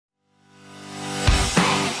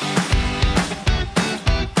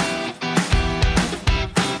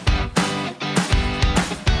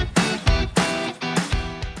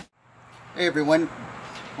Hey everyone,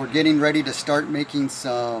 we're getting ready to start making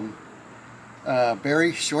some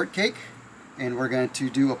berry shortcake, and we're going to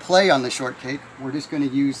do a play on the shortcake. We're just going to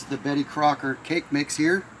use the Betty Crocker cake mix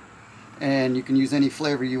here, and you can use any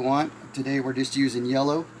flavor you want. Today we're just using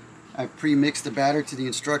yellow. I've pre-mixed the batter to the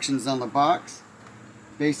instructions on the box.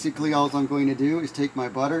 Basically all I'm going to do is take my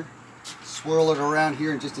butter, swirl it around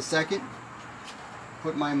here in just a second,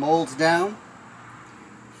 put my molds down,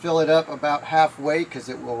 fill it up about halfway because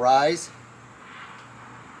it will rise.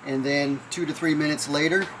 And then 2 to 3 minutes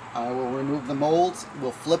later, I will remove the molds, we'll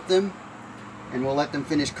flip them, and we'll let them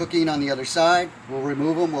finish cooking on the other side. We'll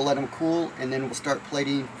remove them, we'll let them cool, and then we'll start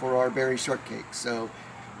plating for our berry shortcake. So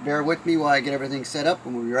bear with me while I get everything set up,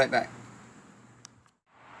 and we'll be right back.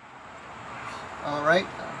 Alright,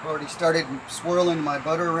 I've already started swirling my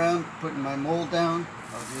butter around, putting my mold down.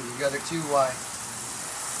 I'll do the other two while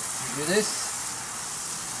you do this.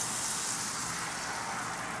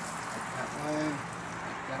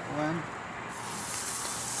 That one.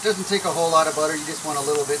 It doesn't take a whole lot of butter, you just want a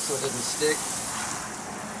little bit so it doesn't stick.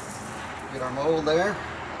 Get our mold there.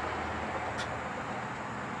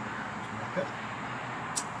 Put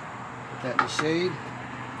that in the shade.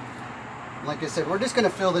 Like I said, we're just going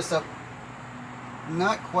to fill this up,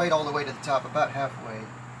 not quite all the way to the top, about halfway.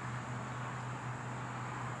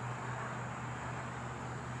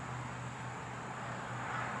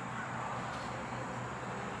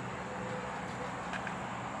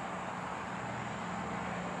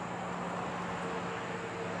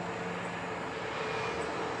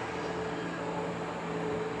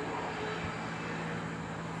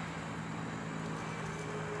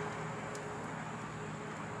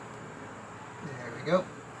 Go.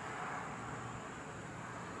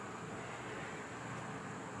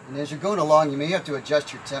 And as you're going along, you may have to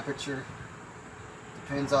adjust your temperature.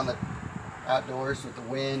 Depends on the outdoors with the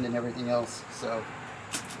wind and everything else. So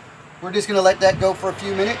we're just going to let that go for a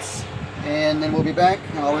few minutes, and then we'll be back.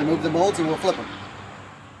 I'll remove the molds and we'll flip them.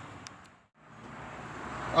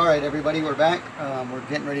 Alright everybody, we're back. We're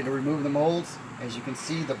getting ready to remove the molds. As you can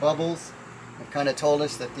see, the bubbles have kind of told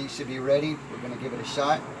us that these should be ready. We're going to give it a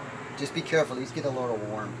shot. Just be careful, these get a little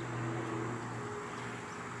warm.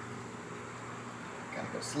 Gotta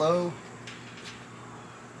go slow.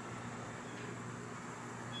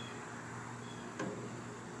 There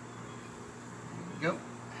we go.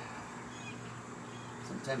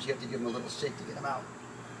 Sometimes you have to give them a little shake to get them out.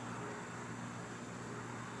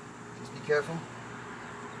 Just be careful.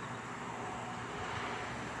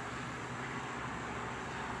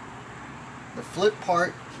 The flip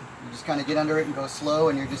part, you just kind of get under it and go slow,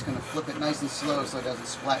 and you're just going to flip it nice and slow so it doesn't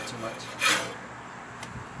splat too much.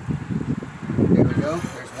 There we go.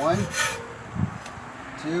 There's 1,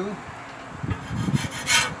 2,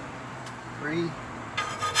 3, and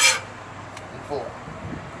 4.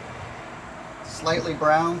 Slightly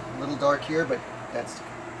brown, a little dark here, but that's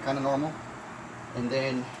kind of normal. And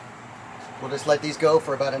then we'll just let these go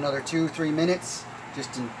for about another 2-3 minutes,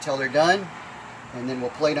 just until they're done, and then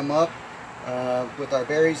we'll plate them up with our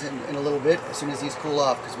berries in a little bit as soon as these cool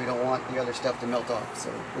off, because we don't want the other stuff to melt off.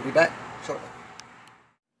 So we'll be back shortly.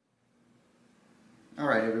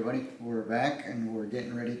 Alright everybody, we're back and we're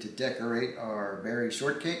getting ready to decorate our berry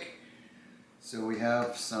shortcake. So we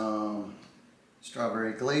have some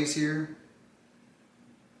strawberry glaze here.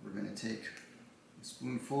 We're going to take a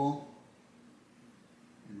spoonful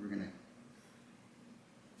and we're going to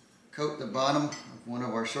coat the bottom of one of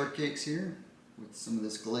our shortcakes here with some of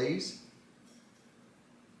this glaze.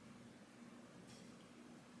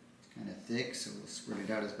 Kind of thick, so we'll spread it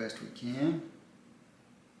out as best we can.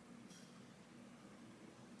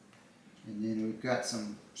 And then we've got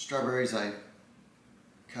some strawberries I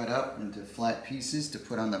cut up into flat pieces to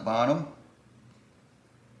put on the bottom.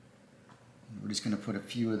 And we're just going to put a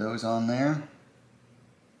few of those on there.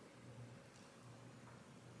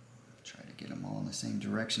 Try to get them all in the same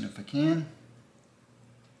direction if I can.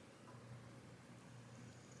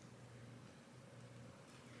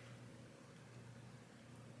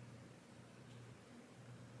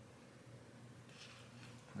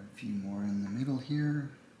 Put a few more in the middle here.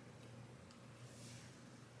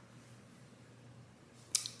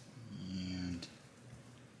 And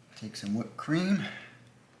take some whipped cream.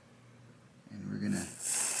 And we're going to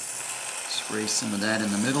spray some of that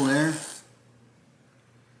in the middle there.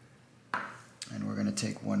 And we're going to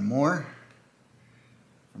take one more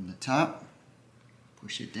from the top.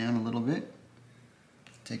 Push it down a little bit.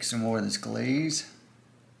 Take some more of this glaze.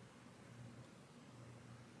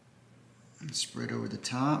 And spread over the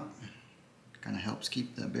top. Kind of helps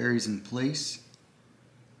keep the berries in place.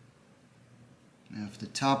 Now if the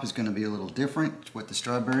top is going to be a little different with the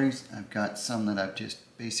strawberries, I've got some that I've just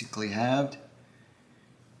basically halved.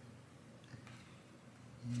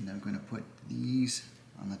 And I'm going to put these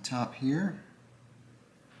on the top here,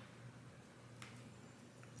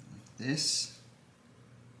 like this.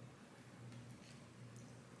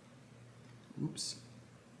 Oops,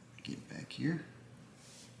 get back here.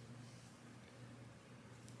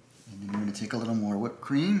 And then we're going to take a little more whipped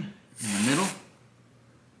cream in the middle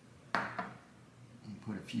and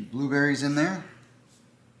put a few blueberries in there,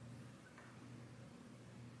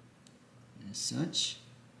 as such.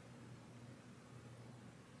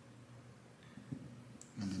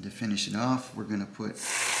 And then to finish it off, we're going to put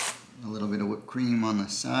a little bit of whipped cream on the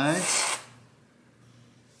sides.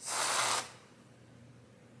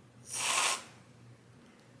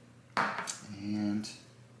 And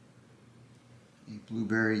a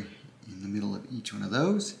blueberry in the middle of each one of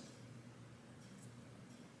those.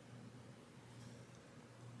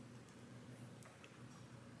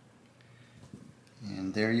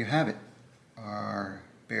 And there you have it, our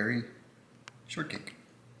berry shortcake.